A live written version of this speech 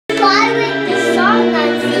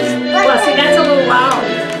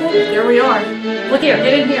Look here,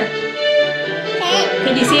 get in here.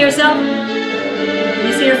 Can you see yourself? Can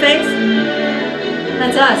you see your face?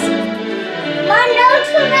 That's us. Mom, no,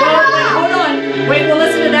 turn it Well, wait, off. hold on. Wait, we'll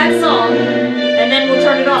listen to that song, and then we'll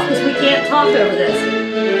turn it off because we can't talk over this.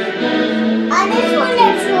 I just want to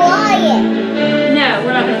try it. No,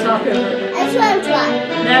 we're not going to talk over it. I just want to try it.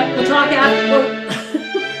 No, we'll talk after.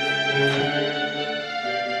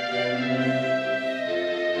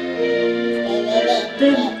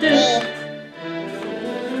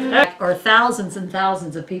 There are thousands and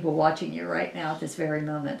thousands of people watching you right now at this very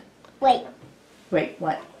moment. Wait. Wait,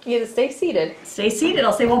 what? You have to stay seated. Stay seated,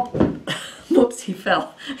 else they won't. Whoops, he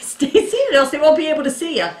fell. Stay seated, else they won't be able to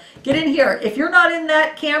see you. Get in here. If you're not in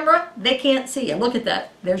that camera, they can't see you. Look at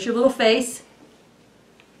that. There's your little face.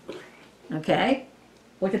 Okay.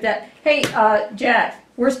 Look at that. Hey, Jack,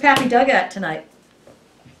 where's Pappy Doug at tonight?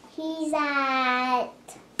 He's at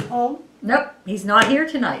home. Nope, he's not here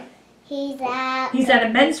tonight. He's at a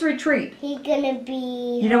men's retreat. He's gonna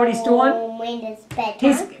be. You know what he's doing? home when it's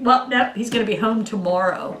bedtime. He's going to be home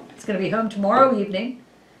tomorrow. He's going to be home tomorrow evening.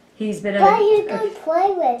 He's been. But he's gonna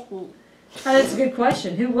play with me. Oh, that's a good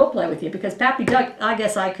question. Who will play with you? Because Pappy Duck, I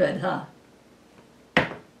guess I could, huh?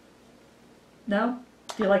 No?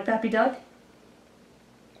 Do you like Pappy Duck?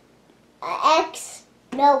 X.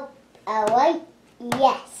 No. White.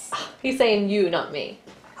 Yes. He's saying you, not me.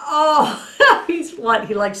 Oh, he's what?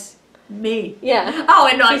 He likes me. Yeah. Oh,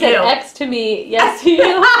 and not He said you. X to me, yes to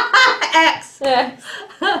you. X. Yes.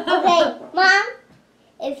 Okay, Mom.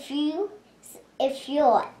 If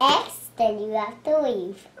you're X, then you have to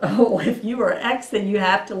leave. Oh, if you are X, then you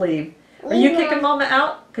have to leave. Are you kicking Mama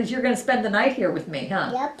out? Because you're going to spend the night here with me,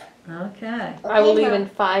 huh? Yep. Okay. I will leave Mom. in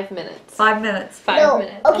 5 minutes. 5 minutes. 5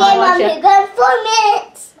 minutes. Okay, I'm gonna watch Mom, you. you got 4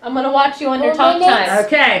 minutes. I'm gonna watch you on your 4 talk minutes. time.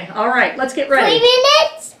 Okay. All right. Let's get 3 ready.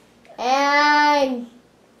 minutes. And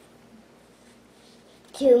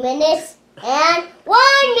 2 minutes. And 1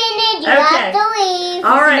 minute. You have to leave.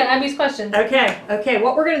 All right. Abby's question. Okay, okay.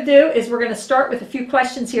 What we're going to do is we're going to start with a few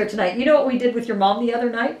questions here tonight. You know what we did with your mom the other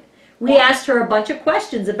night? We asked her a bunch of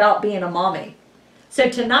questions about being a mommy. So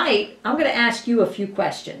tonight, I'm going to ask you a few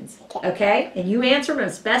questions, okay? And you answer them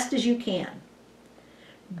as best as you can.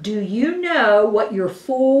 Do you know what your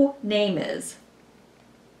full name is?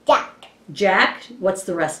 Jack. Jack? What's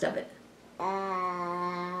the rest of it?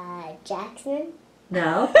 Jackson.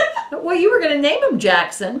 No? Well, you were going to name him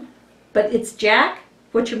Jackson, but it's Jack.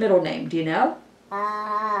 What's your middle name? Do you know?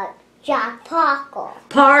 Jack Parker.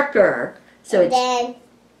 Parker. So And it's then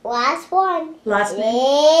last one last name.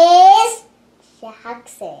 is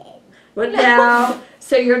Jackson. What now?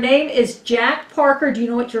 So your name is Jack Parker. Do you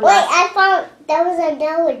know what your Wait, last? I found that was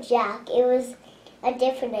another Jack. It was a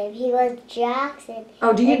different name. He was Jackson.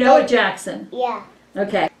 Oh, do you and know then- a Jackson? Yeah.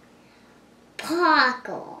 Okay,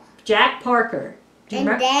 Parker. Jack Parker. Do you, And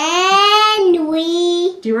remember? then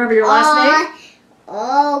we. Do you remember your last name?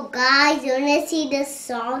 Oh, guys, you wanna see the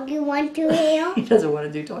song you want to hear? He doesn't want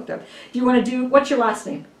to do talk time. Do you want to do? What's your last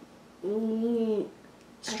name?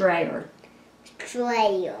 Strayer.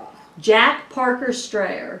 Trail. Jack Parker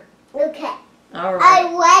Strayer. Okay. All right. Are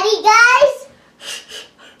you ready, guys?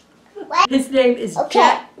 His name is Okay.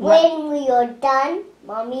 Jack. When we are done,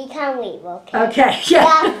 Mommy can leave. Okay. Okay.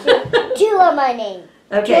 Yeah. Two of my names.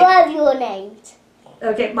 Two Okay. of your names.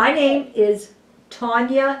 Okay. My name is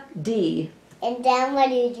Tanya D. And then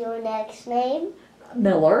what is your next name?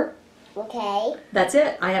 Miller. Okay. That's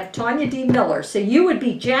it. I have Tanya D. Miller. So you would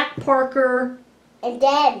be Jack Parker And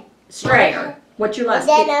then. Strayer. What's your last And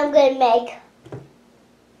then name? I'm gonna make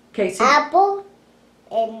Okay. So apple.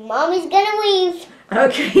 And Mommy's gonna leave.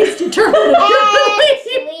 okay. He's determined. X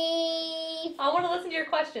leave. I want to listen to your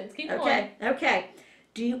questions. Keep going. Okay.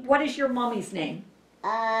 Okay. What is your mommy's name?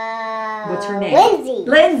 What's her name? Lindsay.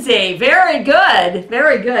 Lindsay. Very good.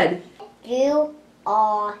 Very good. You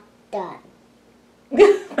are done. When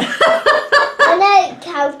I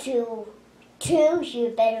count to 2, you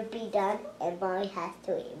better be done, and Mommy has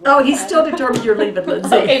to leave. Oh, he's still determined you're leaving,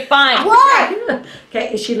 Lindsay. Okay, fine. 1.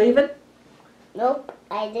 Okay, is she leaving? Nope,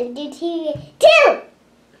 I didn't do TV. 2.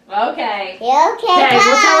 Okay. Yeah, okay, Okay, bye.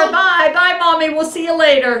 we'll tell her bye. Bye, Mommy. We'll see you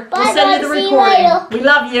later. Bye, we'll send you Mom. the See you recording. later. We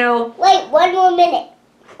love you. Wait, 1 more minute.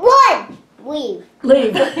 1. Leave.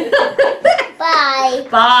 Leave. Bye.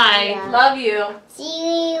 Bye. Yeah. Love you.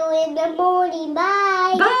 See you in the morning.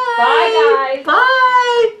 Bye. Bye. Bye, guys.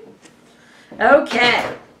 Bye.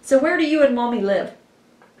 Okay. So where do you and Mommy live?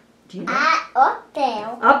 Do you know? Up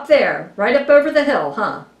there. Up there. Right up over the hill,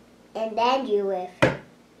 huh? And then you live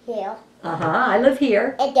here. Uh-huh. I live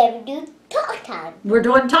here. And then we do talk time. We're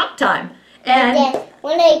doing talk time. And And then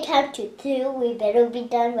when I count to 2, we better be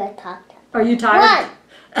done with talk time. are you tired?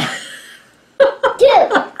 1.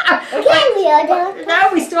 Okay, we are done. No,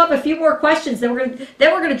 we still have a few more questions. Then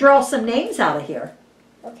we're gonna draw some names out of here.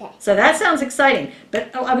 Okay. So that sounds exciting.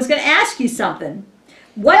 But I was gonna ask you something.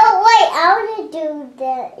 What? No, wait, I want to do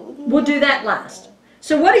the... We'll do that last.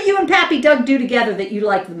 So what do you and Pappy Doug do together that you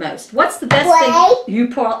like the most? What's the best Play. thing? You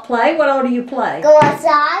play? What all do you play? Go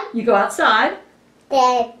outside. You go outside.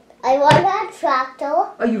 Then I ride on a tractor.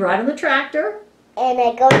 Oh, you ride on the tractor. And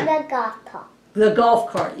I go in the golf cart. The golf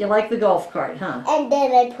cart. You like the golf cart, huh? And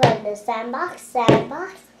then I play in the sandbox.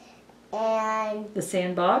 And The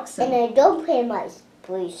sandbox. I don't play my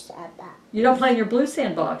blue sandbox. You don't play in your blue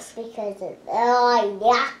sandbox. Because it's all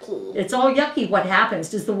yucky. It's all yucky. What happens?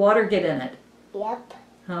 Does the water get in it? Yep.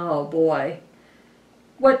 Oh boy.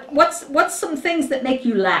 What's some things that make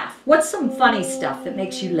you laugh? What's some funny stuff that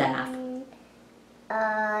makes you laugh?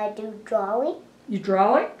 Do drawing. You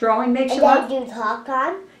draw it? Drawing makes And you then laugh? do talk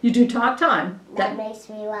on. You do talk time. That makes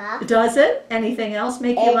me laugh. Does it? Anything else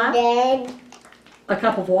make you And laugh? then, A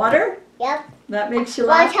cup of water? yep. That makes you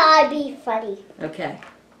Watch laugh? how I be funny. Okay.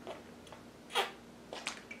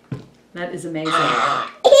 That is amazing.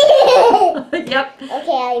 Okay, Yep.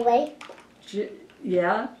 are you ready?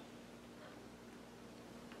 Yeah.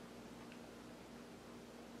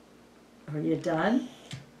 Are you done?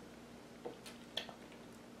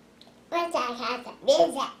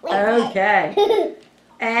 Okay.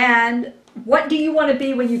 And what do you want to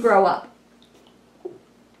be when you grow up?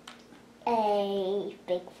 A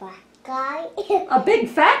big fat guy. A big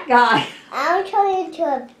fat guy. I'll turn into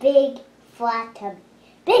a big flat tummy.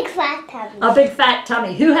 Big fat tummy. A big fat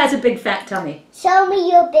tummy. Who has a big fat tummy? Show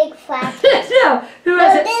me your big fat tummy. No. Who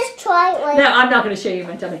has So a... just try it like... No, I'm not going to show you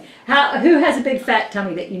my tummy. Who has a big fat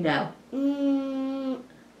tummy that you know?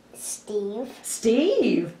 Steve.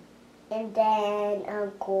 Steve. And then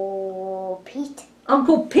Uncle Pete.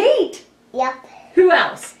 Uncle Pete. Yep. Who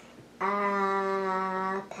else?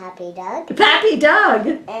 Pappy Doug. Pappy Doug.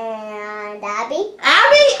 And Abby.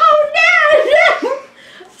 Abby? Oh no!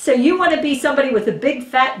 So you want to be somebody with a big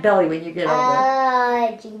fat belly when you get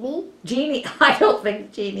older? Jeannie. Jeannie? I don't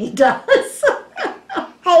think Jeannie does.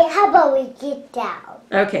 Hey, how about we get down?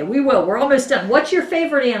 Okay, we will. We're almost done. What's your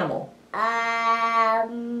favorite animal?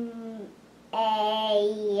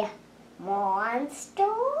 A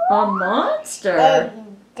monster. A monster.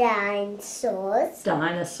 And dinosaurs.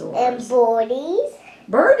 Dinosaurs. And birdies.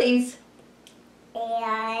 Birdies.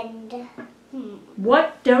 And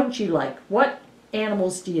What don't you like? What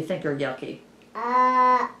animals do you think are yucky?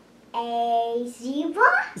 a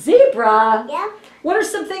zebra. Zebra. Yep. What are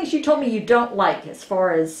some things you told me you don't like as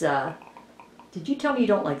far as, did you tell me you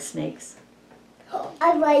don't like snakes?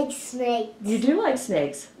 I like snakes. You do like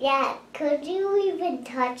snakes. Yeah. Could you even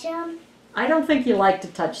touch them? I don't think you like to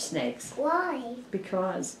touch snakes. Why?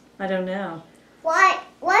 Because, I don't know.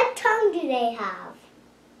 What tongue do they have?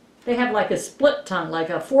 They have like a split tongue, like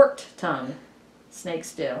a forked tongue.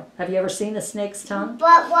 Snakes do. Have you ever seen a snake's tongue?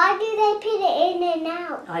 But why do they put it in and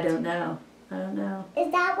out? I don't know. I don't know.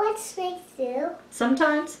 Is that what snakes do?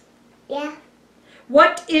 Sometimes. Yeah.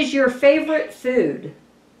 What is your favorite food?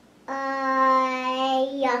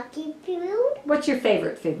 Yucky food. What's your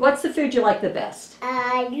favorite food? What's the food you like the best?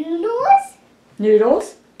 Noodles.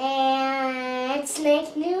 Noodles? And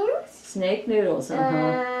snake noodles. Snake noodles,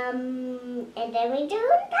 And then we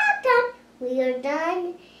do done. We are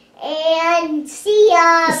done. And see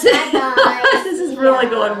ya. Bye-bye. This is really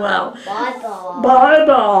going well. Bye-bye.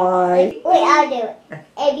 Bye-bye. Wait, I'll do it.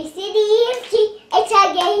 A, B, C, D, E, F, G, H,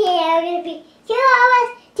 I, J, K, L, M, N, P, Q, R, S,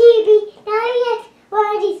 T, V, W, X,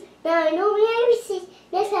 Y, Z, 9, O, M, A, B, C,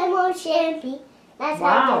 next time on Shampoo. That's how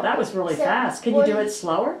I do Wow, it. that was really So, fast. Can you do it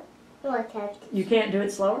slower? No, I can't. You can't do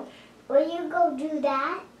it slower? Will you go do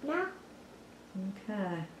that now?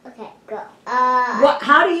 Okay. Okay, go.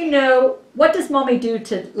 How do you know, what does Mommy do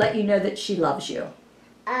to let you know that she loves you?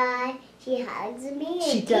 She hugs me and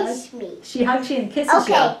She does? kisses me. She hugs you and kisses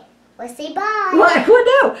you. Okay, we'll say bye. Well,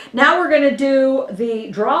 no. Now we're going to do the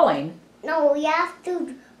drawing. No, we have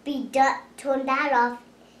to be done, turn that off.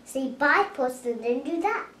 Say bye first and then do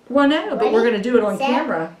that. Well, no, but we're Ready? going to do it on Set.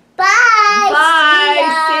 camera. Bye. Bye.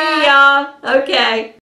 See ya. Okay.